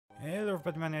Hello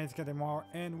everybody, my name is Kademar,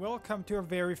 and welcome to a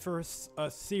very first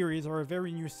series, or a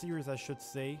very new series I should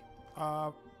say.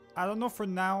 I don't know for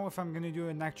now if I'm gonna do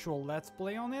an actual let's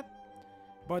play on it,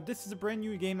 but this is a brand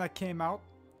new game that came out.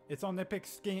 It's on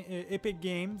Epic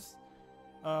Games.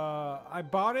 I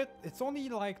bought it. It's only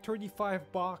like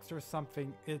 35 bucks or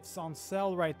something. It's on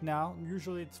sale right now.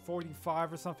 Usually it's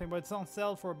 45 or something, but it's on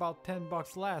sale for about 10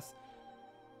 bucks less.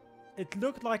 It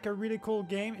looked like a really cool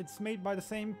game. It's made by the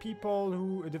same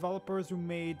people developers who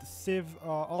made Civ,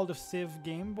 all the Civ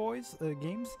games.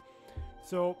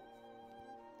 So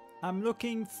I'm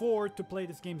looking forward to play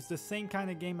this game. It's the same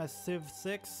kind of game as Civ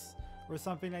 6 or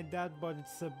something like that, but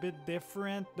it's a bit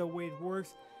different the way it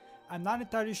works. I'm not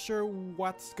entirely sure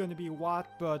what's gonna be what,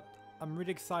 but I'm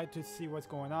really excited to see what's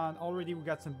going on. Already we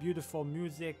got some beautiful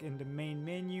music in the main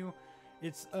menu.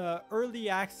 It's early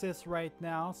access right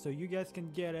now, so you guys can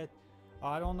get it.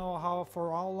 I don't know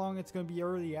for how long it's going to be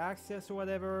early access or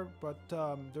whatever, but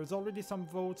there's already some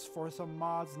votes for some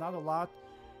mods, not a lot.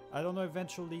 I don't know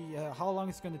eventually how long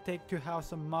it's going to take to have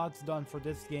some mods done for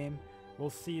this game. We'll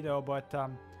see though, but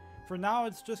for now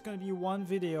it's just going to be one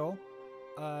video.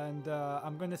 And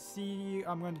I'm going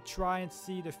to try and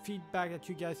see the feedback that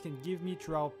you guys can give me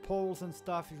throughout polls and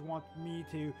stuff if you want me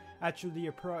to actually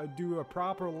do a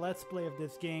proper let's play of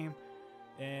this game.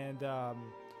 And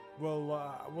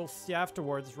we'll see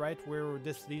afterwards, right, where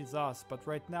this leads us. But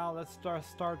right now let's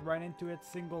start right into it.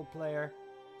 Single player,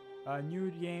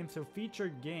 new game. So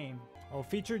featured game. Oh,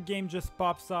 featured game just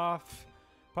pops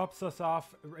us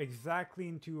off exactly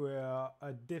into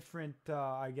a different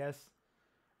I guess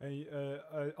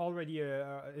already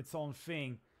its own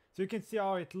thing. So you can see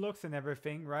how it looks and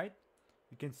everything, right?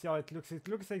 You can see how it looks. It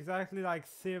looks exactly like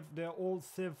Civ, the old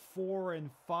Civ 4 and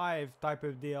 5 type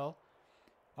of deal.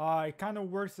 It kind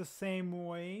of works the same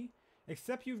way,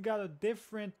 except you've got a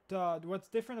different, what's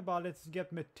different about it is you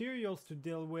get materials to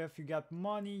deal with, you got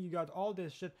money, you got all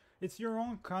this shit. It's your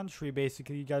own country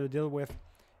basically you got to deal with.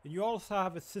 And you also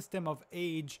have a system of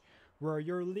age where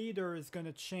your leader is going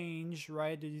to change,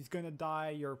 right? He's going to die,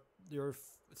 your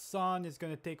son is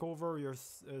going to take over your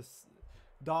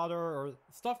daughter or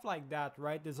stuff like that,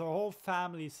 right? There's a whole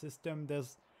family system.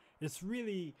 It's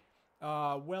really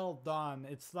well done.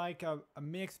 It's like a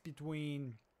mix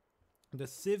between the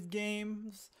Civ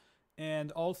games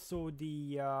and also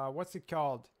the what's it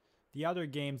called? The other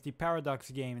games, the Paradox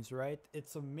games, right?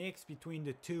 It's a mix between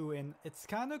the two and it's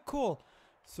kind of cool.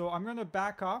 So I'm going to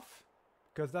back off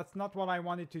because that's not what I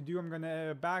wanted to do. I'm going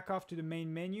to back off to the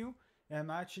main menu and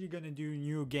I'm actually going to do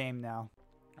new game now.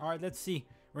 Alright, let's see.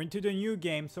 We're into the new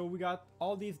game. So we got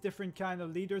all these different kind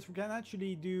of leaders. We can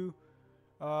actually do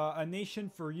a nation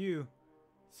for you.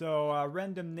 So a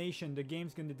random nation, the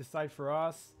game's going to decide for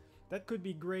us. That could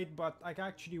be great, but I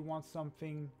actually want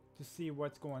something to see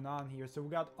what's going on here. So we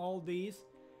got all these.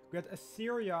 We got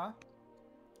Assyria,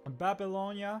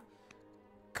 Babylonia,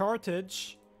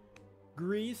 Carthage,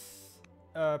 Greece,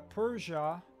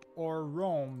 Persia, or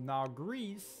Rome. Now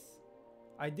Greece,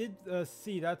 I did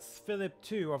see that's Phillip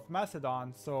II of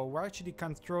Macedon. So we're actually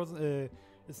controlling,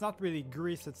 it's not really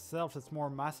Greece itself, it's more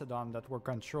Macedon that we're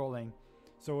controlling.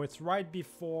 So it's right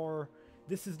before,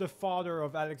 this is the father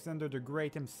of Alexander the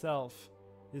Great himself.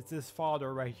 It's his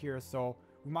father right here. So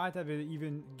we might have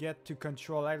even get to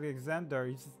control Alexander.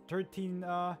 He's 13,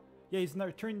 yeah, he's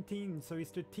not 13, so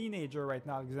he's a teenager right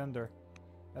now, Alexander.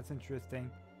 That's interesting.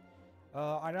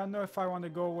 I don't know if I want to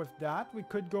go with that. We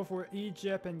could go for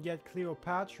Egypt and get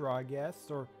Cleopatra, I guess.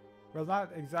 Or, well,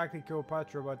 not exactly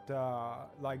Cleopatra, but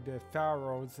like the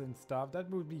pharaohs and stuff. That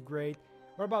would be great.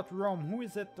 What about Rome? Who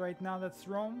is it right now that's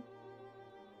Rome?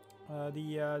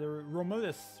 The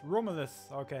Romulus,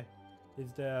 okay,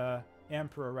 is the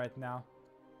emperor right now.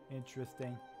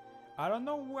 Interesting. I don't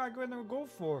know who I'm gonna go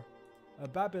for.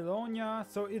 Babylonia.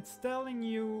 So it's telling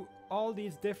you all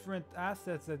these different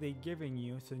assets that they're giving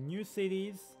you. So new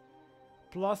cities,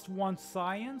 +1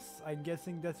 science. I'm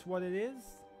guessing that's what it is.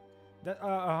 That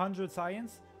 100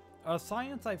 science.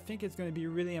 Science, I think it's gonna be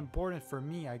really important for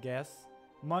me, I guess.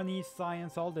 Money,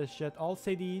 science, all this shit. All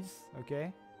cities,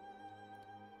 okay.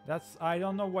 I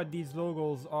don't know what these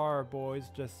logos are,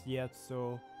 boys, just yet,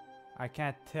 so I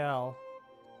can't tell.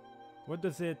 What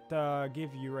does it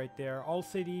give you right there? All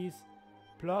cities,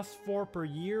 +4 per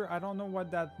year. I don't know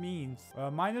what that means.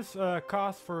 Minus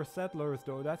cost for settlers,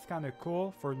 though. That's kind of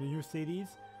cool for the new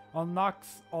cities.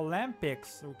 Unlocks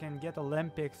Olympics. So we can get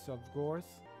Olympics, of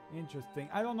course. Interesting.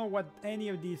 I don't know what any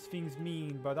of these things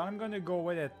mean, but I'm gonna go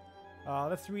with it.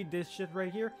 Let's read this shit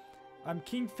right here. I'm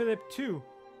King Philip II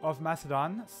of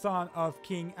Macedon, son of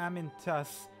King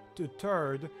Amyntas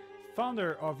III,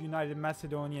 founder of United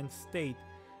Macedonian State.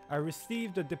 I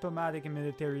received a diplomatic and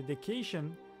military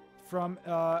education from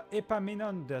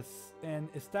Epaminondas and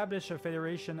established a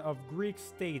federation of Greek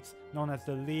states known as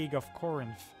the League of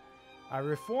Corinth. I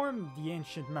reformed the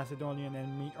ancient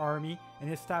Macedonian army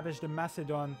and established the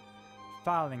Macedon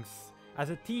phalanx. As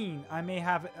a teen, I may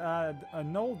have had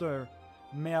an older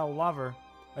male lover,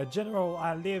 a general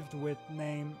I lived with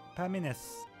named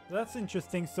Paminus. That's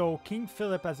interesting. So King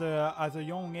Philip, as a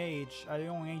young age,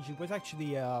 he was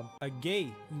actually a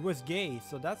gay. He was gay,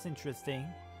 so that's interesting.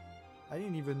 I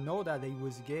didn't even know that he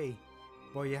was gay.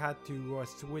 But you had to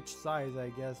switch sides,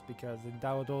 I guess, because in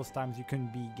those times you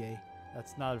couldn't be gay.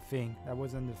 That's not a thing. That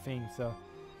wasn't a thing. So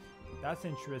that's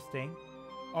interesting.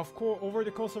 Of course, over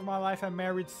the course of my life, I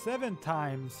married 7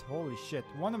 times. Holy shit!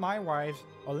 One of my wives,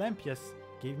 Olympias,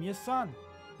 gave me a son,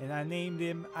 and I named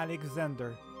him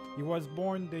Alexander. He was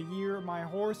born the year my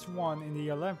horse won in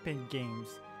the Olympic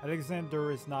Games.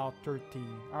 Alexander is now 13.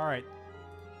 Alright,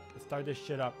 let's start this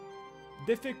shit up.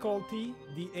 Difficulty,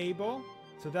 the able.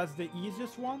 So that's the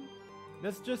easiest one.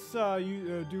 Let's just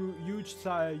do huge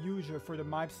for the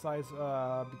map size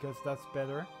because that's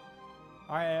better.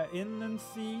 Inland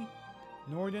sea,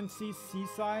 northern sea,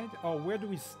 seaside. Oh, where do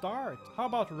we start? How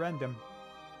about random?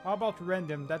 How about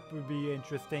random? That would be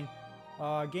interesting.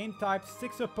 Game type,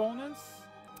 6 opponents.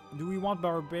 Do we want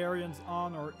barbarians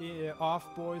on or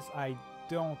off, boys? I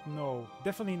don't know.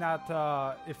 Definitely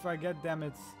not. If I get them,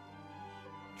 it's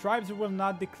tribes will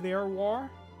not declare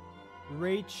war.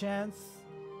 Raid chance.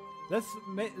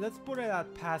 Let's put it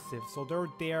at passive. So they're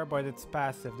there, but it's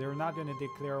passive. They're not gonna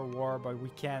declare war, but we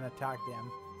can attack them.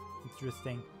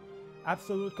 Interesting.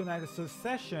 Absolute connected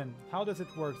succession. How does it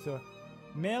work? So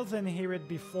males inherit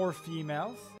before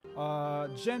females.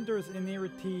 Genders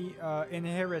inherit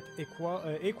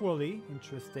equally.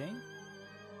 Interesting.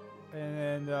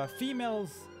 And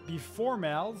females before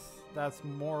males. That's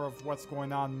more of what's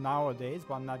going on nowadays,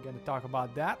 but I'm not going to talk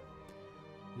about that.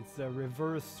 It's a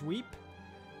reverse sweep.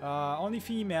 Only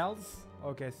females.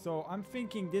 Okay, so I'm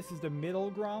thinking this is the middle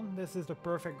ground. This is the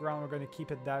perfect ground. We're going to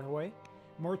keep it that way.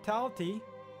 Mortality.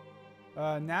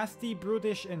 Nasty,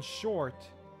 brutish, and short.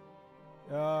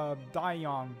 Die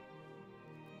young.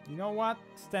 You know what?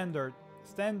 Standard.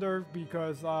 Standard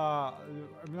because I'm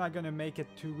not going to make it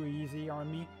too easy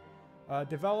on me.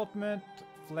 Development.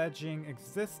 Fledging.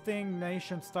 Existing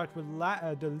nations start with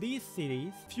the least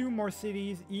cities. Few more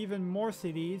cities. Even more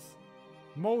cities.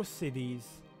 Most cities.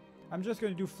 I'm just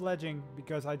going to do fledging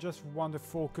because I just want to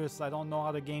focus. I don't know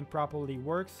how the game properly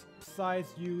works.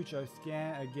 Size huge. I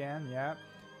scan again. Yeah.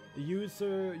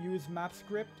 Use map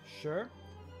script. Sure.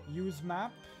 Use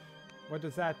map. What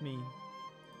does that mean?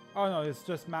 Oh no, it's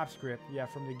just map script. Yeah,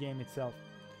 from the game itself.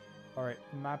 Alright,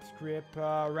 map script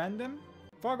random.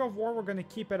 Fog of War, we're gonna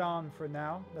keep it on for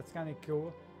now. That's kind of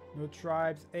cool. No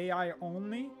tribes. AI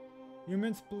only.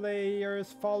 Humans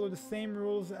players follow the same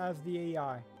rules as the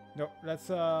AI. No, let's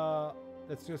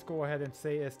just go ahead and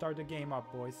say start the game up,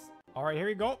 boys. Alright, here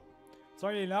we go.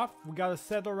 Sorry enough, we got a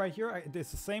settle right here.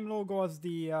 It's the same logo as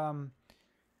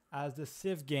the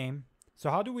Civ game. So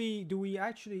how do we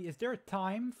actually, is there a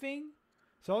time thing?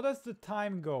 So how does the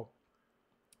time go?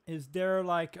 Is there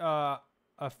like a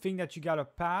thing that you gotta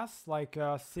pass, like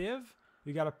Civ?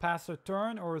 You gotta pass a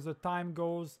turn, or is the time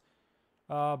goes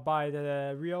by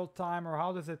the real time, or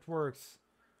how does it works?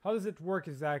 How does it work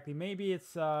exactly? Maybe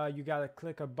it's you gotta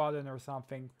click a button or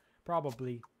something.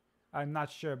 Probably. I'm not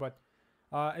sure, but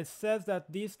it says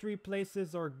that these 3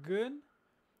 places are good.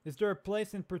 Is there a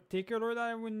place in particular that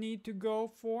I would need to go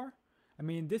for? I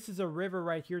mean, this is a river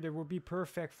right here that would be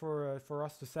perfect for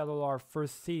us to settle our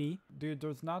first city. Dude,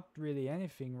 there's not really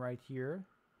anything right here.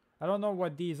 I don't know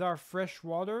what these are. Fresh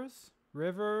waters?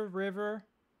 River.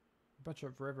 Bunch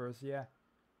of rivers, yeah.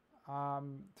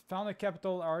 Found a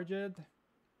capital, Argid.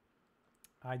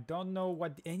 I don't know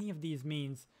what any of these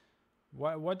means.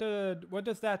 What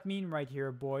does that mean right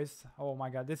here, boys? Oh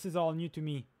my god, this is all new to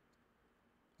me.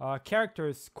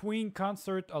 Characters, Queen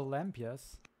Consort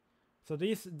Olympias. So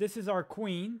this is our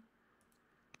queen,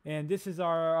 and this is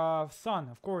our son,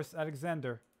 of course,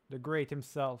 Alexander the Great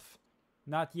himself.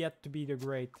 Not yet to be the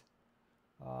Great.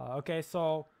 Okay,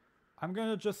 so I'm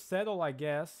gonna just settle, I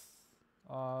guess.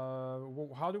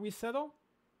 How do we settle?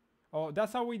 Oh,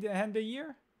 that's how we end the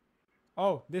year?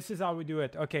 Oh, this is how we do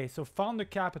it. Okay, so found the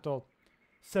capital.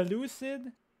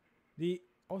 Seleucid.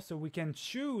 Also we can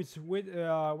choose with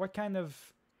what kind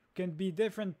of, can be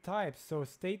different types. So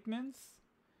statements.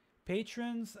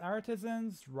 Patrons,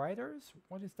 artisans, writers?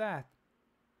 What is that?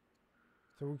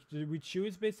 So we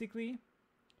choose basically?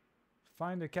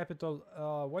 Find the capital.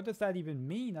 What does that even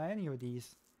mean, any of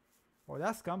these? Oh,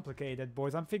 that's complicated,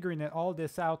 boys. I'm figuring all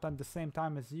this out at the same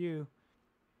time as you.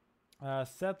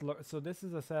 Settler. So this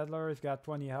is a settler. He's got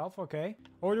 20 health. Okay.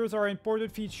 Orders are an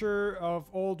important feature of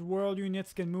old world.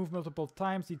 Units can move multiple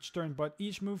times each turn, but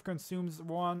each move consumes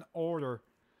one order.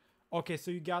 Okay,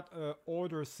 so you got a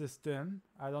order system.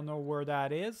 I don't know where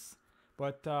that is,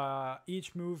 but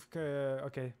each move.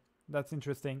 Okay, that's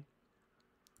interesting.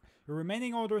 The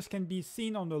remaining orders can be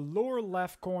seen on the lower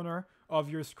left corner of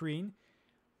your screen.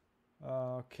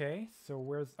 Okay, so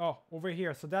where's... Oh, over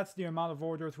here. So that's the amount of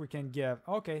orders we can give.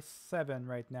 Okay, 7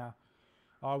 right now.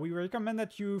 We recommend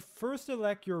that you first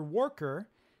select your worker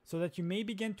so that you may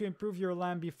begin to improve your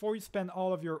land before you spend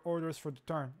all of your orders for the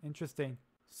turn. Interesting.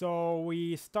 So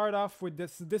we start off with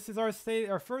this. This is our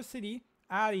first city,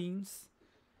 Athens.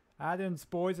 Athens,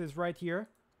 boys, is right here.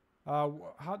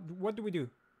 What do we do?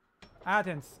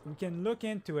 Athens. We can look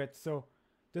into it. So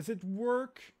does it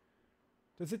work?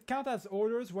 Does it count as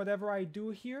orders, whatever I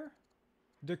do here?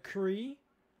 Decree.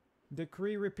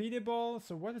 Decree repeatable.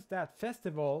 So what is that?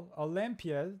 Festival.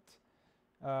 Olympiad.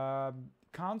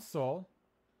 Council.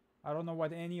 I don't know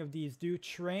what any of these do.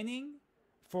 Training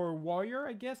for warrior,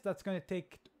 I guess. That's going to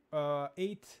take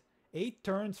 8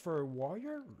 turns for a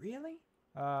warrior? Really?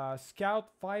 Scout,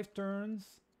 5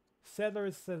 turns.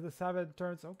 Settlers, 7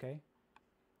 turns. Okay.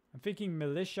 I'm thinking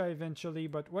militia eventually,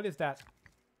 but what is that?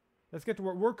 Let's get to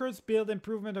work. Workers build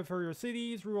improvement for your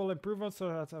cities, rural improvements, so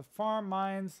that's a farm,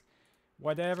 mines,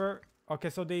 whatever. Okay,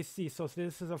 so they see. So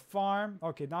this is a farm.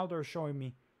 Okay, now they're showing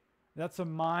me. That's a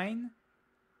mine.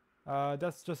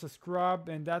 That's just a scrub,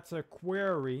 and that's a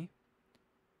quarry.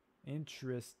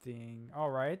 Interesting.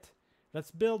 All right.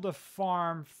 Let's build a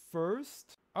farm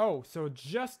first. Oh, so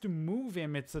just to move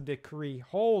him, it's a decree.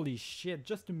 Holy shit.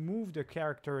 Just to move the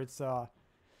character, it's a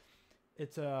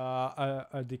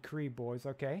decree, boys.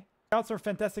 Okay. Scouts are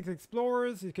fantastic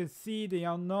explorers. You can see the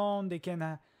unknown. They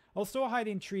can also hide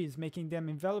in trees, making them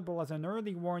invaluable as an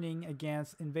early warning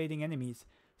against invading enemies.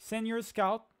 Send your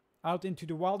scout out into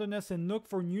the wilderness and look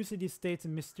for new city-states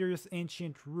and mysterious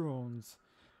ancient ruins.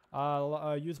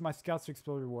 I'll use my scouts to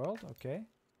explore the world. Okay.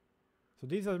 So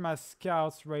these are my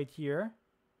scouts right here.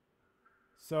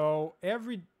 So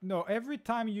every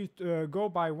time you go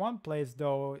by one place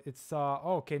though, it's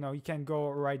okay, no, you can go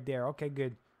right there. Okay,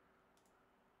 good.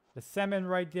 The salmon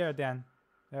right there then.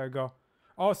 There we go.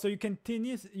 Oh, so you can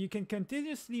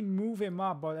continuously move him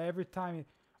up, but every time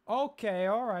okay,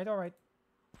 all right.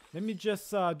 Let me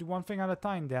just do one thing at a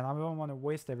time then. I don't want to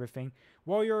waste everything.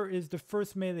 Warrior is the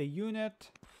first melee unit.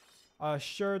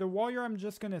 Sure, the warrior, I'm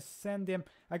just gonna send him.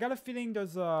 I got a feeling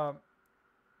there's a...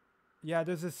 Yeah,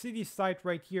 there's a city site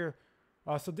right here.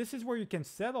 So this is where you can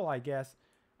settle, I guess.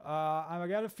 I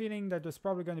got a feeling that there's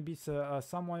probably going to be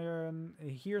somewhere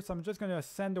here. So I'm just going to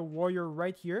send a warrior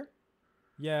right here.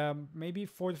 Yeah, maybe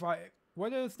 45.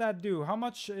 What does that do? How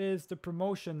much is the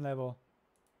promotion level?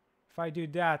 If I do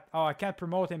that. Oh, I can't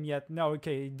promote him yet. No,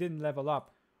 okay, he didn't level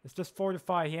up. Let's just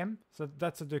fortify him. So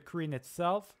that's a decree in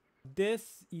itself.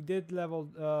 This, he did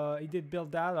build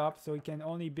that up, so he can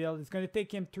only build, it's going to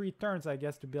take him 3 turns, I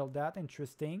guess, to build that.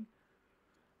 Interesting.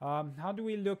 How do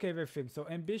we look at everything? So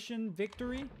ambition,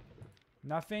 victory,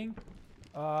 nothing.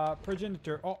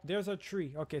 Progenitor, oh, there's a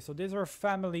tree. Okay, so there's our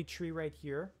family tree right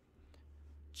here.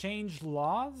 Change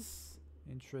laws,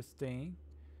 interesting.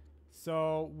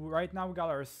 So right now we got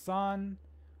our son.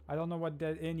 I don't know what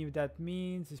any of that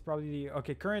means. It's probably the...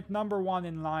 Okay, current number 1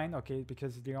 in line. Okay,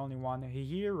 because it's the only one. A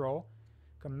hero.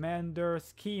 Commander.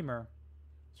 Schemer.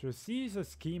 So she's a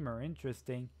schemer.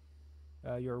 Interesting.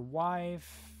 Your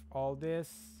wife. All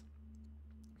this.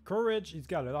 Courage. He's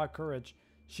got a lot of courage.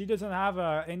 She doesn't have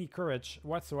any courage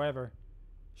whatsoever.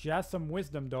 She has some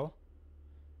wisdom, though.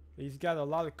 He's got a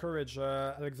lot of courage,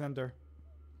 Alexander.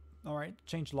 Alright,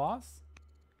 change laws.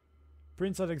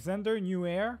 Prince Alexander. New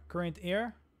heir. Current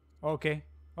heir. Okay.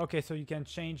 Okay, so you can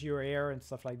change your heir and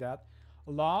stuff like that.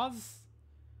 Laws.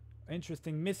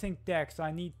 Interesting. Missing text.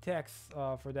 I need text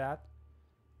for that.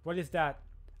 What is that?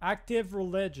 Active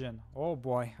religion. Oh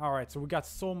boy. Alright, so we got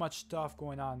so much stuff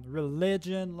going on.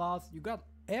 Religion, laws. You got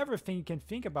everything you can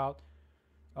think about.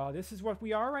 This is what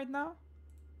we are right now?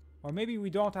 Or maybe we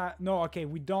don't have... No, okay.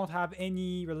 We don't have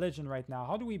any religion right now.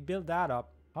 How do we build that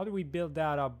up? How do we build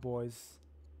that up, boys?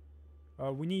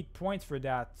 We need points for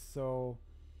that. So...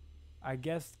 I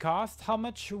guess cost. How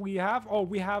much we have? Oh,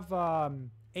 we have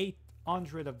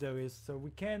 800 of those, so we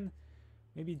can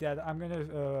maybe that. I'm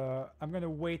gonna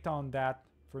wait on that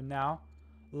for now.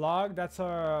 Log. That's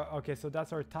our okay. So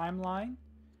that's our timeline.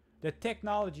 The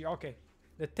technology. Okay,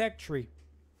 the tech tree.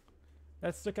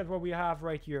 Let's look at what we have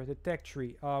right here. The tech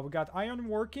tree. We got iron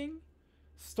working,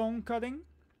 stone cutting,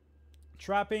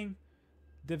 trapping,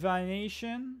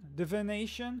 divination,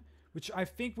 which I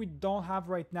think we don't have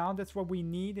right now. That's what we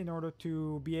need in order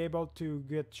to be able to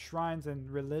get shrines and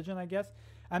religion, I guess.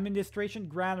 Administration,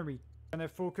 granary. Gonna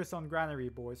focus on granary,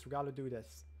 boys. We gotta do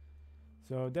this.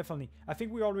 So definitely. I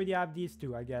think we already have these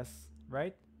two, I guess,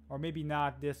 right? Or maybe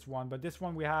not this one, but this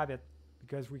one we have it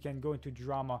because we can go into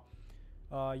drama.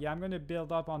 Yeah, I'm gonna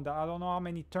build up on that. I don't know how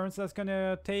many turns that's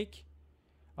gonna take.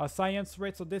 Science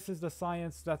rate, so this is the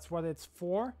science, that's what it's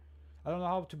for. I don't know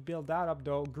how to build that up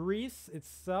though. Greece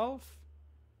itself,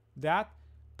 that.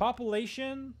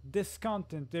 Population,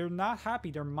 discontent. They're not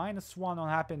happy. They're -1 on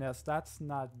happiness. That's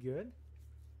not good.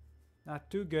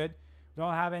 Not too good.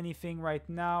 Don't have anything right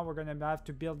now. We're gonna have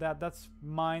to build that. That's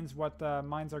mines, what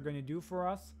mines are gonna do for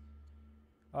us.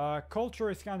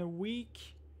 Culture is kind of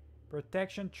weak.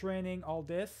 Protection, training, all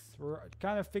this. We're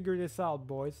kind of figure this out,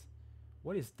 boys.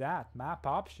 What is that? Map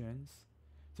options.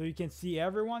 So you can see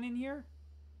everyone in here.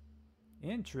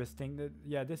 Interesting.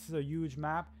 Yeah, this is a huge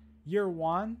map. Year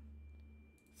 1.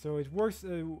 So it works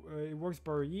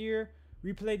per year.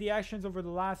 Replay the actions over the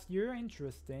last year.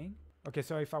 Interesting. Okay,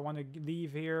 so if I want to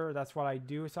leave here, that's what I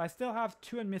do. So I still have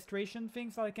 2 administration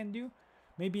things that I can do.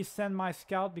 Maybe send my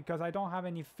scout because I don't have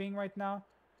anything right now.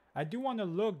 I do want to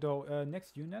look though.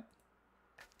 Next unit.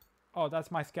 Oh, that's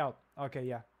my scout. Okay,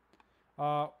 yeah.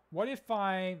 What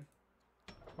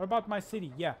about my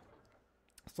city? Yeah.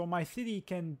 So my city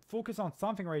can focus on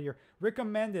something right here.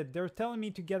 Recommended. They're telling me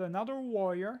to get another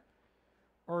warrior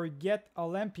or get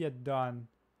Olympiad done.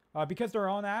 Because they're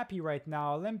unhappy right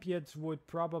now, Olympiads would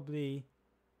probably...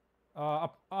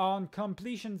 on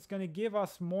completion, it's going to give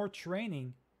us more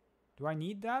training. Do I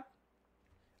need that?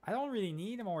 I don't really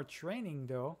need more training,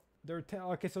 though.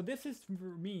 Okay, so this is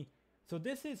for me. So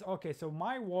this is... Okay, so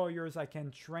my warriors, I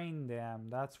can train them.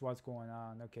 That's what's going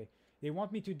on. Okay. They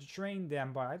want me to train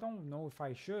them, but I don't know if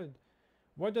I should.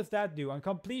 What does that do? On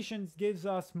completions, gives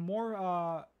us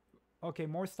more... okay,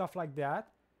 more stuff like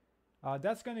that.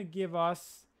 That's going to give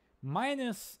us...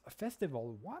 minus a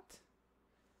festival. What?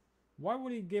 Why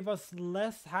would it give us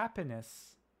less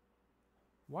happiness?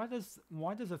 Why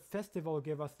does a festival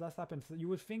give us less happiness? You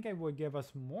would think it would give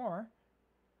us more.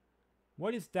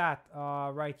 What is that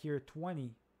right here?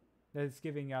 20 that it's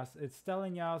giving us. It's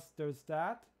telling us there's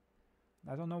that.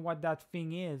 I don't know what that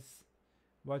thing is.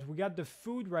 But we got the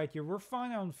food right here. We're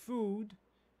fine on food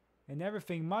and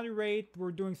everything. Moderate,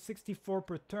 we're doing 64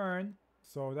 per turn.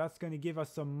 So that's going to give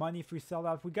us some money if we sell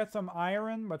that. We got some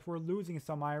iron, but we're losing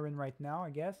some iron right now, I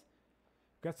guess.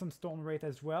 Got some stone rate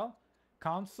as well.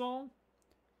 Council.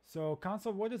 So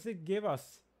council, what does it give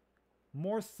us?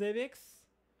 More civics.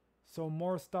 So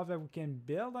more stuff that we can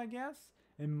build, I guess.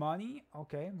 And money.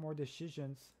 Okay, more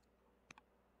decisions.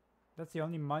 That's the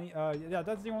only money. Yeah,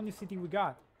 that's the only city we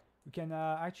got. We can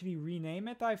actually rename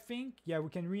it, I think. Yeah, we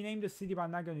can rename the city, but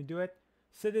I'm not going to do it.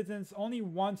 Citizens, only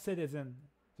 1 citizen.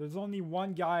 There's only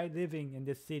 1 guy living in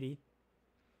this city.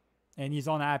 And he's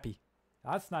unhappy.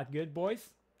 That's not good,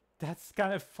 boys. That's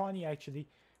kind of funny, actually.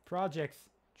 Projects.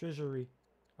 Treasury.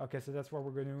 Okay, so that's what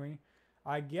we're doing.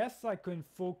 I guess I can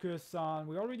focus on...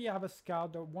 We already have a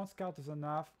scout. 1 scout is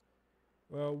enough.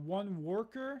 1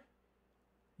 worker.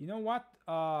 You know what?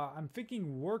 I'm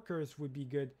thinking workers would be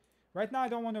good. Right now, I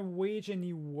don't want to wage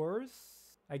any wars.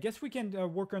 I guess we can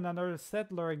work on another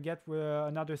settler and get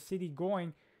another city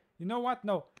going. You know what?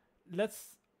 No.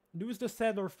 Let's lose the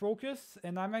settler focus.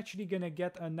 And I'm actually going to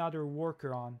get another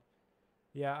worker on.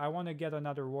 Yeah, I want to get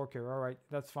another worker. Alright,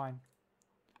 that's fine.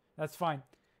 That's fine.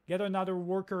 Get another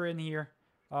worker in here.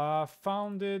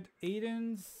 Founded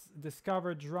Aidens.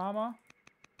 Discover drama.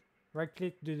 Right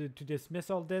click to dismiss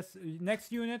all this.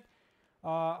 Next unit.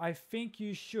 I think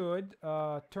you should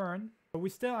turn. But we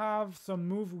still have some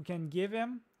move we can give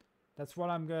him. That's what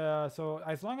I'm gonna... So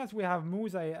as long as we have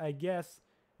moves, I guess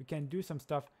we can do some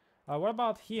stuff. What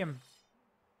about him?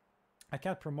 I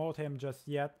can't promote him just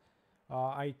yet.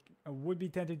 I would be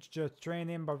tempted to just train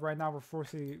him, but right now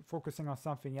we're focusing on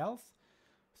something else.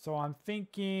 So I'm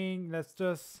thinking, let's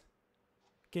just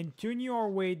continue our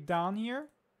way down here.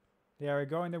 There we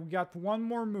go, and then we got 1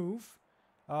 more move.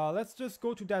 Let's just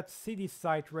go to that city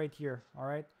site right here,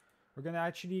 alright? We're gonna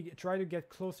actually try to get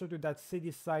closer to that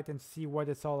city site and see what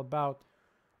it's all about.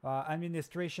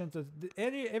 Administration, so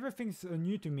everything's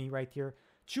new to me right here.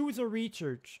 Choose a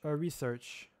research.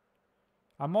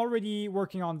 I'm already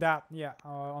working on that, yeah,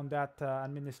 on that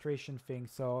administration thing,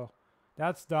 so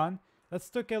that's done. Let's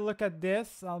take a look at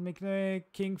this. I'll make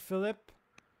King Phillip.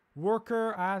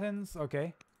 Worker, Athens,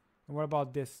 okay. And what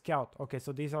about this? Scout. Okay,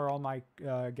 so these are all my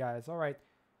guys, alright.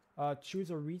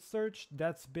 Choose a research,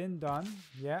 that's been done,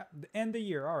 yeah. End the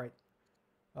year, alright.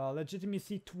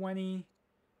 Legitimacy 20.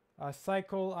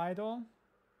 Cycle idle.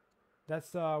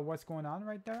 That's what's going on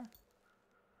right there.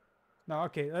 No,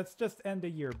 okay, let's just end the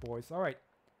year, boys. Alright.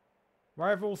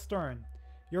 Rival's turn.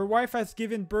 Your wife has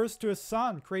given birth to a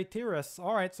son, Craterus.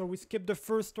 Alright, so we skipped the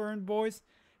first turn, boys.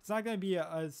 It's not going to be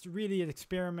it's really an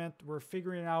experiment. We're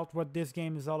figuring out what this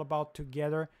game is all about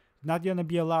together. Not going to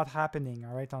be a lot happening,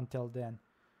 alright, until then.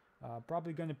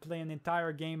 Probably going to play an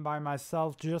entire game by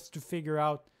myself just to figure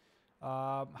out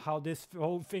how this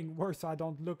whole thing works so I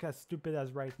don't look as stupid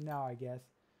as right now, I guess.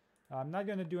 I'm not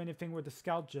going to do anything with the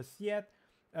scout just yet.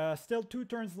 Still 2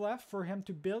 turns left for him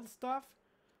to build stuff.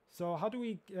 So how do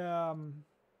we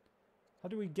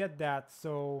get that?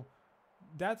 So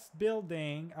that's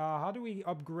building. How do we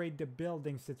upgrade the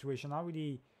building situation? How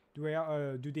do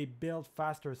they build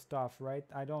faster stuff, right?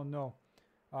 I don't know.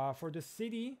 For the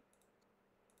city,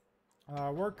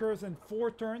 workers in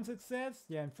 4 turns, it says.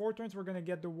 Yeah, in 4 turns we're gonna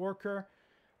get the worker.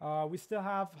 We still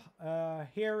have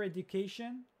hair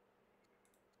education.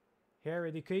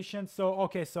 So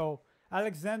okay, so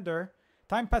Alexander.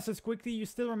 Time passes quickly. You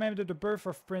still remember the birth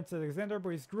of Prince Alexander,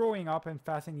 but he's growing up and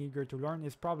fast and eager to learn.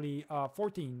 He's probably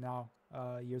 14 now,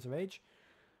 years of age.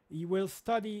 He will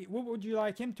study. What would you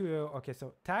like him to? Okay,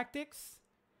 so tactics,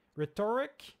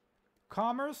 rhetoric,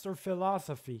 commerce, or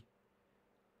philosophy.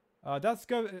 That's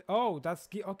good. Oh, that's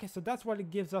okay. So that's what it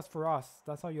gives us for us.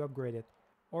 That's how you upgrade it.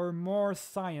 Or more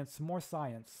science,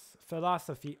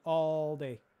 philosophy all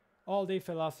day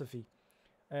philosophy.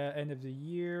 End of the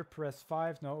year. Press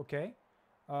 5. No, okay.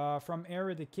 From air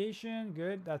education,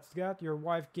 good. That's got. Your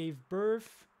wife gave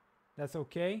birth. That's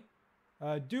okay.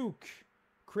 Duke.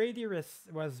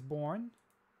 Craterus was born.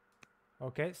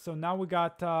 Okay, so now we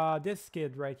got this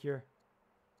kid right here.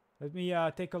 Let me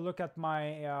take a look at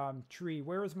my tree.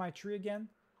 Where is my tree again?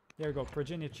 There you go,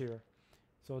 progeniture.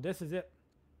 So this is it.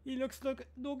 He looks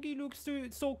he looks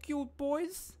so cute,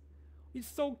 boys. He's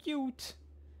so cute.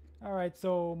 All right,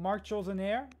 so Mark chose an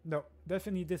heir. No,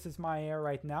 definitely this is my heir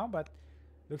right now, but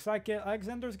looks like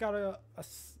Alexander's got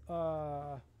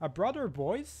a brother,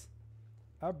 boys.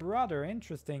 A brother,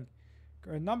 interesting.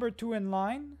 Number 2 in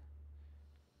line.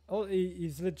 Oh,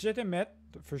 he's legitimate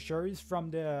for sure. He's from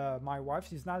my wife.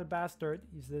 He's not a bastard.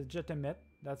 He's legitimate.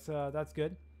 That's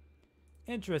good.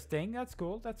 Interesting. That's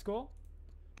cool. That's cool.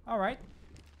 All right.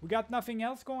 We got nothing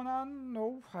else going on?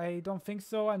 No, I don't think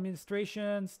so.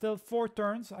 Administration, still 4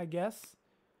 turns, I guess,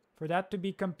 for that to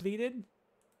be completed.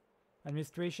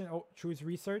 Administration, oh, choose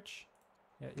research.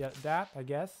 Yeah, that, I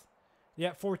guess.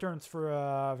 Yeah, 4 turns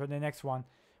for the next one.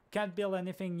 Can't build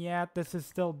anything yet. This is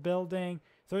still building.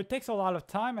 So it takes a lot of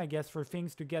time, I guess, for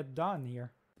things to get done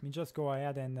here. Let me just go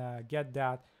ahead and get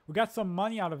that. We got some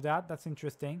money out of that. That's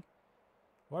interesting.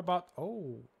 What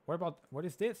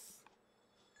is this?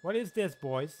 What is this,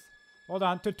 boys? Hold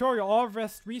on. Tutorial.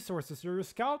 Harvest resources. Your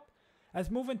scout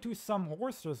has moved into some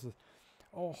horses.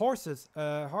 Oh, horses.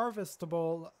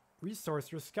 Harvestable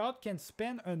resource. Your scout can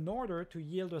spend an order to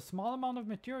yield a small amount of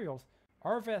materials.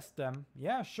 Harvest them.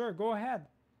 Yeah, sure. Go ahead.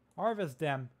 Harvest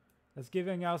them. That's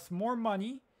giving us more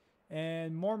money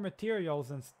and more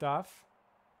materials and stuff.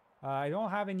 I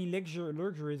don't have any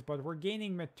luxuries, but we're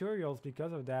gaining materials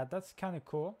because of that. That's kind of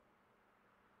cool.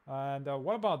 And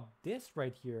what about this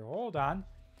right here? Hold on.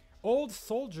 Old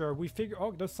soldier. We figure...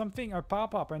 Oh, there's something. A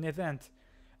pop-up. An event.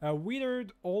 A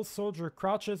withered old soldier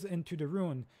crouches into the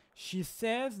ruin. She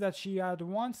says that she had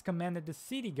once commanded the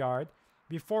city guard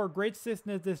before great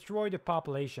sickness destroyed the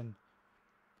population.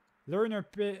 Learner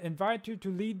invite you to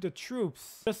lead the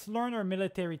troops. Just learn our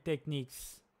military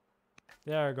techniques.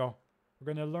 There we go.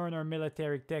 We're gonna learn our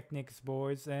military techniques,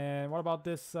 boys. And what about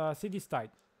this city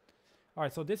site?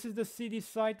 Alright, so this is the city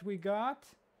site we got.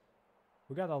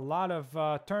 We got a lot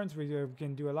of turns. We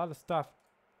can do a lot of stuff.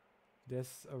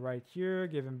 This right here,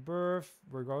 giving birth.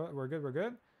 We're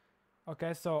good.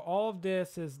 Okay, so all of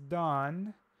this is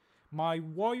done. My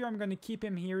warrior, I'm gonna keep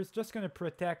him here. He's just gonna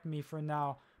protect me for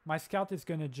now. My scout is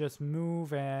gonna just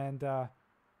move and let's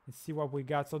see what we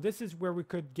got. So this is where we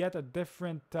could get a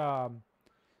different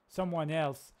someone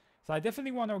else. So I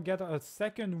definitely want to get a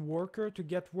second worker to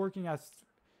get working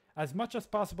as much as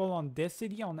possible on this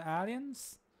city, on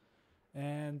Athens.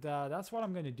 And that's what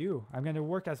I'm gonna do. I'm gonna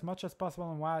work as much as possible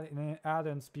on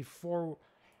Athens before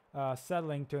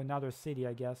settling to another city,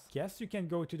 I guess. Yes, you can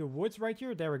go to the woods right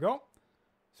here. There we go.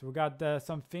 So we got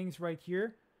some things right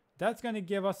here. That's going to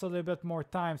give us a little bit more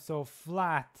time. So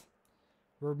flat.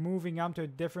 We're moving on to a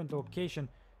different location.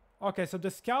 Okay, so the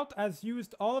scout has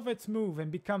used all of its move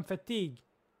and become fatigued.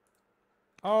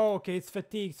 Oh, okay, it's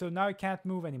fatigued. So now it can't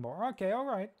move anymore. Okay, all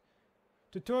right.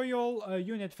 Tutorial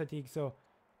unit fatigue. So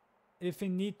if you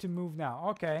need to move now.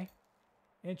 Okay.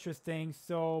 Interesting.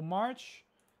 So march.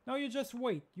 No, you just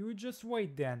wait. You just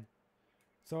wait then.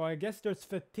 So I guess there's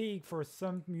fatigue for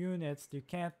some units. You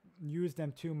can't use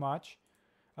them too much.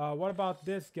 What about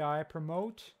this guy?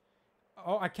 Promote.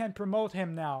 Oh, I can't promote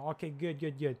him now. Okay, good,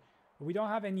 good, good. We don't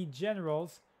have any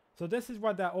generals. So this is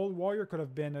what that old warrior could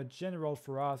have been, a general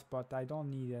for us, but I don't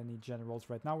need any generals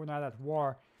right now. We're not at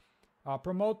war.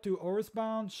 Promote to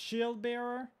Horsebound, Shield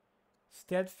Bearer,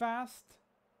 Steadfast.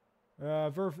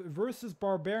 Versus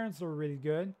Barbarians are really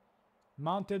good.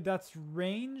 Mounted, that's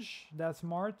range. That's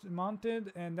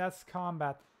mounted, and that's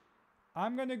combat.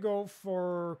 I'm gonna go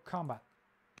for combat.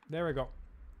 There we go.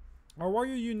 Our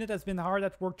warrior unit has been hard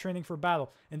at work training for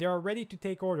battle, and they are ready to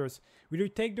take orders. Will you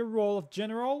take the role of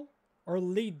general or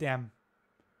lead them?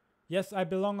 Yes, I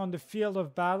belong on the field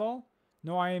of battle.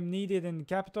 No, I am needed in the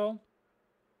capital.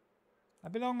 I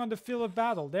belong on the field of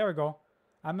battle. There we go.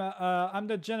 I'm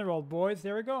the general, boys.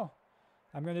 There we go.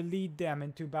 I'm gonna lead them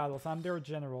into battles. I'm their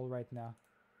general right now.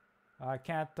 I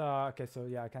can't. Okay, so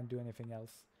yeah, I can't do anything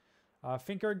else.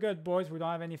 Think we're good, boys. We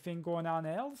don't have anything going on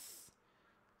else.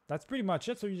 That's pretty much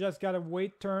it. So you just gotta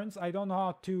wait turns. I don't know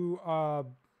how to.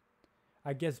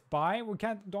 I guess buy. We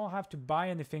don't have to buy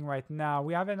anything right now.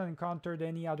 We haven't encountered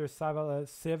any other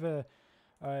civ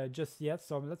just yet.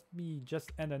 So let me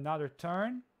just end another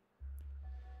turn.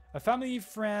 A family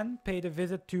friend paid a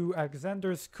visit to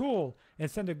Alexander's school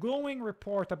and sent a glowing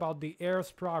report about the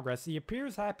heir's progress. He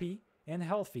appears happy and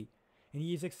healthy, and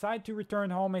he is excited to return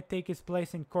home and take his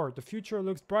place in court. The future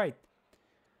looks bright.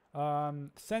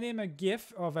 Send him a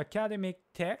gift of academic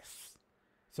texts,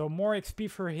 so more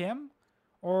XP for him,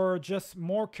 or just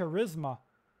more charisma.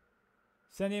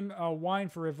 Send him a wine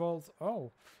for revolts.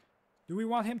 Oh, do we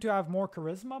want him to have more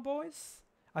charisma, boys?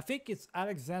 I think it's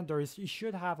Alexander. He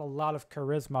should have a lot of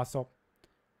charisma, so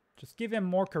just give him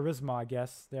more charisma, I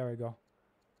guess. There we go.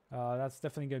 That's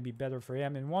definitely going to be better for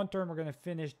him. In one turn, we're going to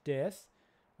finish this.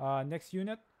 Next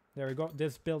unit. There we go.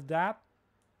 This build that.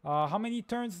 How many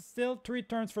turns still? 3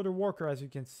 turns for the worker, as you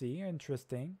can see.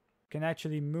 Interesting. Can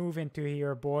actually move into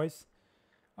here, boys.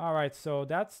 Alright, so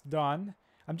that's done.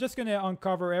 I'm just going to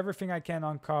uncover everything I can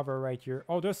uncover right here.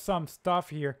 Oh, there's some stuff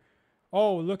here.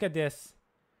 Oh, look at this.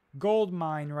 Gold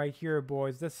mine right here,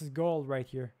 boys. This is gold right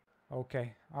here.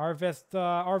 Okay. Harvest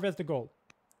the gold.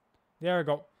 There we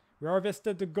go. We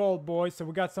harvested the gold, boys. So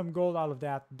we got some gold out of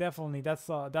that. Definitely. That's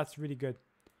really good.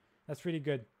 That's really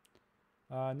good.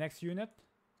 Next unit.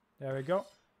 There we go.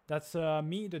 That's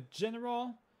me, the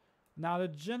general. Now the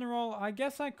general, I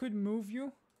guess I could move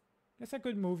you. Guess I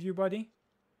could move you, buddy.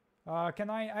 Can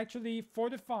I actually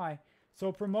fortify?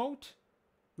 So promote.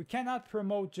 We cannot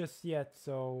promote just yet,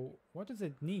 so what does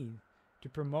it need to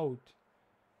promote?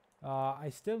 I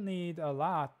still need a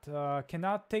lot.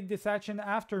 Cannot take this action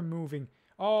after moving.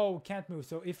 Oh, can't move.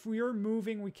 So if we are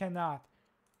moving, we cannot.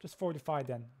 Just fortify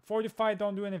then. Fortify,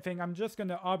 don't do anything. I'm just going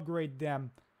to upgrade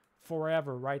them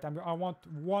forever, right? I want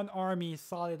one army,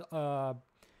 solid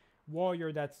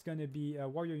warrior that's going to be,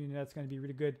 warrior unit that's going to be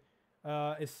really good.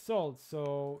 Is sold,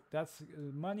 so that's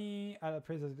money.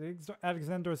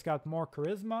 Alexander's got more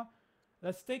charisma.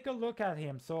 Let's take a look at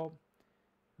him. So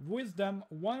wisdom,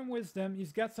 1 wisdom.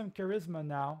 He's got some charisma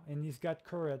now, and he's got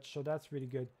courage, so that's really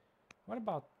good. What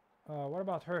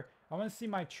about her? I want to see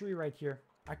my tree right here.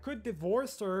 I could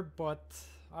divorce her, but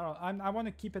I want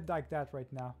to keep it like that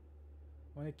right now.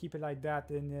 I want to keep it like that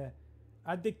and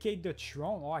abdicate the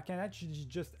throne. Oh, I can actually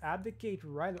just abdicate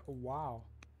right. Oh, wow,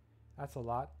 that's a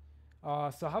lot.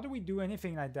 So how do we do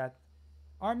anything like that?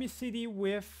 Army city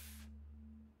with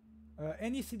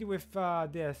any city with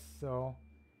this, so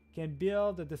can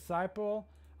build a disciple.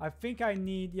 I think I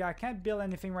need, yeah, I can't build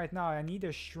anything right now. I need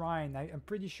a shrine. I'm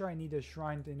pretty sure I need a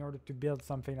shrine in order to build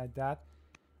something like that.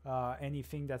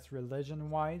 Anything that's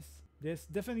religion wise. This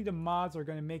definitely, the mods are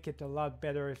going to make it a lot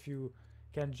better if you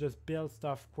can just build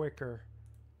stuff quicker.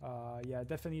 Yeah,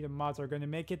 definitely the mods are going to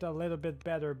make it a little bit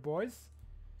better, boys.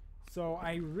 So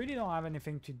I really don't have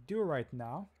anything to do right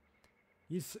now.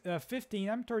 He's 15,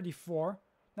 I'm 34.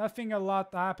 Nothing a lot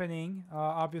happening,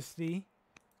 obviously.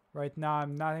 Right now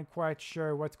I'm not quite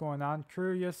sure what's going on.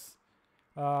 Curious,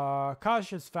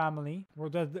 cautious family.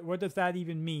 What does that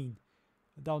even mean?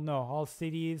 I don't know. All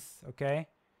cities, okay.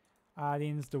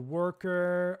 Add-ins, the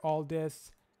worker, all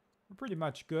this. We're pretty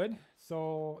much good.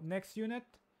 So next unit,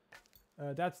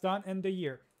 that's done. End the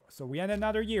year. So we end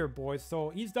another year, boys. So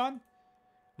he's done.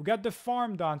 We got the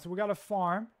farm done, so we got a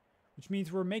farm, which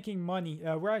means we're making money.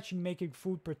 We're actually making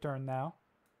food per turn now.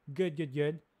 Good, good,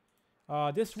 good.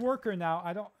 This worker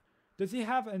now, does he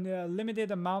have a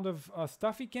limited amount of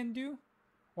stuff he can do?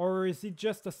 Or is he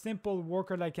just a simple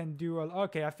worker that can do,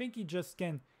 okay, I think he just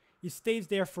can, he stays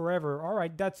there forever. All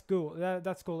right, that's cool,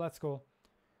 that's cool, that's cool.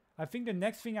 I think the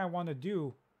next thing I want to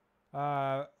do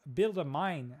build a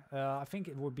mine. I think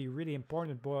it would be really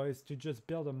important, boys, to just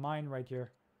build a mine right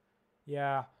here.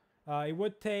 Yeah. It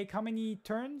would take how many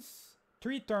turns?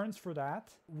 3 turns for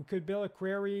that. We could build a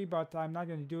quarry, but I'm not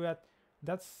going to do it.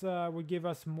 That's would give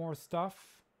us more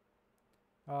stuff.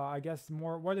 I guess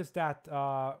more. What is that?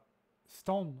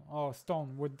 Stone. Oh,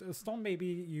 stone. With stone, maybe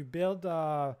you build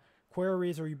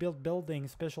quarries or you build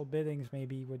buildings, special buildings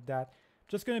maybe with that.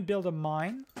 Just going to build a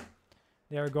mine.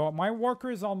 There we go. My worker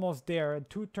is almost there. In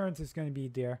 2 turns, it's going to be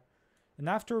there. And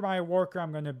after my worker,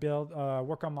 I'm going to build,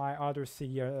 work on my other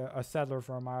city, a settler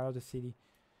for my other city.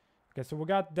 Okay, so we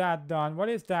got that done. What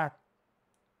is that?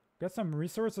 Got some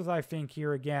resources, I think,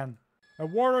 here again. A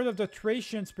warlord of the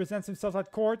Thracians presents himself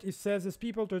at court. He says his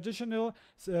people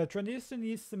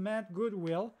traditionally cement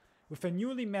goodwill with a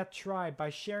newly met tribe by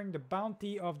sharing the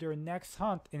bounty of their next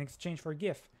hunt in exchange for a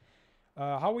gift.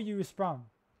 How will you respond?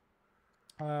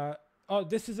 Oh,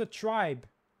 this is a tribe.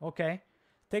 Okay.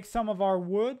 Take some of our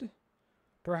wood.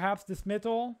 Perhaps this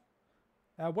metal.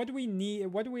 What do we need?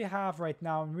 What do we have right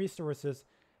now in resources?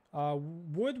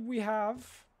 Wood we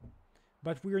have,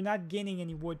 but we are not gaining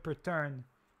any wood per turn.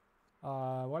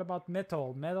 What about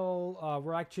metal? Metal,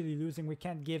 we're actually losing. We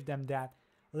can't give them that.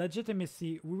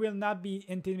 Legitimacy, we will not be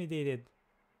intimidated.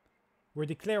 We'll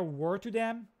declare war to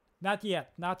them. Not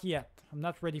yet, not yet. I'm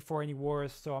not ready for any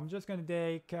wars, so I'm just gonna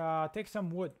take some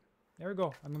wood. There we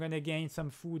go. I'm gonna gain some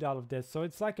food out of this. So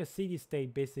it's like a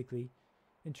city-state, basically.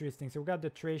 Interesting. So we got the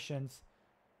Thracians.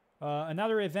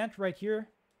 Another event right here.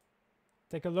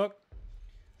 Take a look.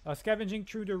 Scavenging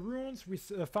through the ruins, we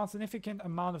found significant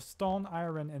amount of stone,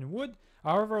 iron, and wood.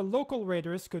 However, local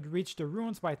raiders could reach the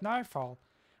ruins by nightfall.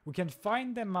 We can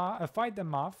fight them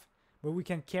off, but we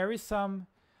can carry some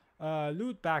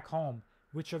loot back home.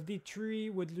 Which of the 3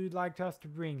 would you like us to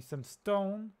bring? Some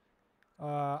stone,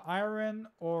 iron,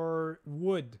 or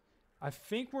wood? I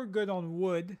think we're good on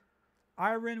wood.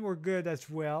 Iron, we're good as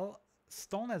well.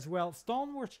 Stone as well.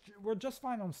 Stone, we're just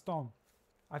fine on stone.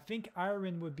 I think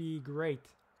iron would be great.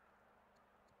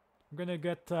 I'm gonna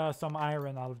get some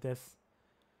iron out of this.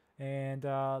 And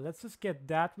let's just get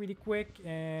that really quick.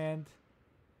 And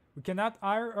we cannot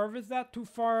harvest that too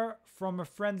far from a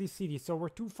friendly city. So we're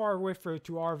too far away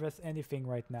to harvest anything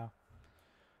right now.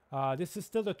 This is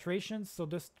still the Thracians, so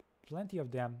there's plenty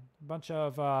of them. A bunch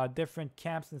of different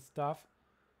camps and stuff.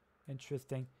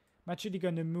 Interesting. I'm actually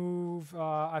gonna move.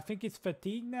 I think it's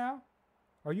fatigued now.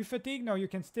 Are you fatigued? No, you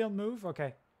can still move.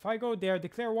 Okay. If I go there,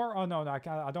 declare war. Oh no, no,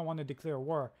 I don't want to declare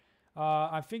war.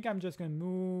 I think I'm just gonna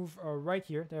move right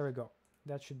here. There we go.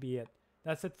 That should be it.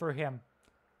 That's it for him,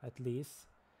 at least.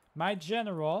 My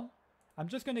general, I'm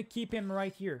just gonna keep him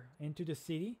right here into the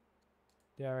city.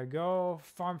 There we go.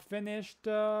 Farm finished.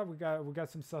 We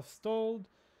got some stuff stalled.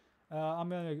 I'm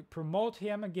gonna promote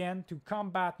him again to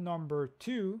combat number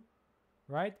 2,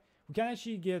 right? We can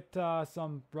actually get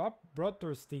some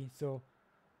bloodthirsty. So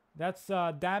that's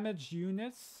damage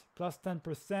units plus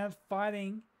 10%,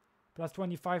 fighting plus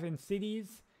 25 in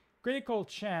cities, critical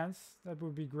chance, that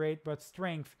would be great, but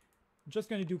strength, I'm just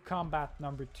going to do combat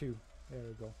number 2. There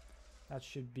we go. That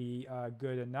should be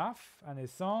good enough on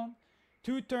its own.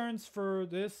 2 turns for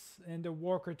this and the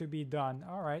worker to be done.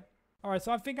 Alright,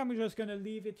 so I think I'm just going to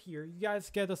leave it here. You guys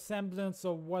get a semblance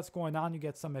of what's going on. You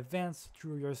get some events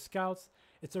through your scouts.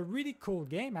 It's a really cool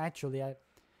game, actually.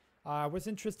 I was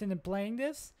interested in playing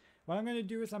this. What I'm going to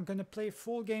do is I'm going to play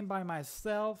full game by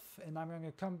myself, and I'm going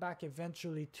to come back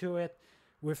eventually to it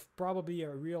with probably a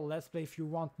real let's play if you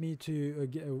want me to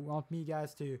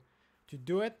guys to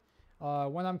do it.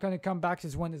 When I'm going to come back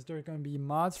is when there's going to be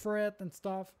mods for it and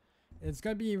stuff. It's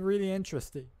going to be really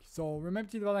interesting. So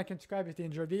remember to like and subscribe if you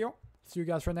enjoyed the video. See you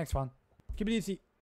guys for the next one. Keep it easy.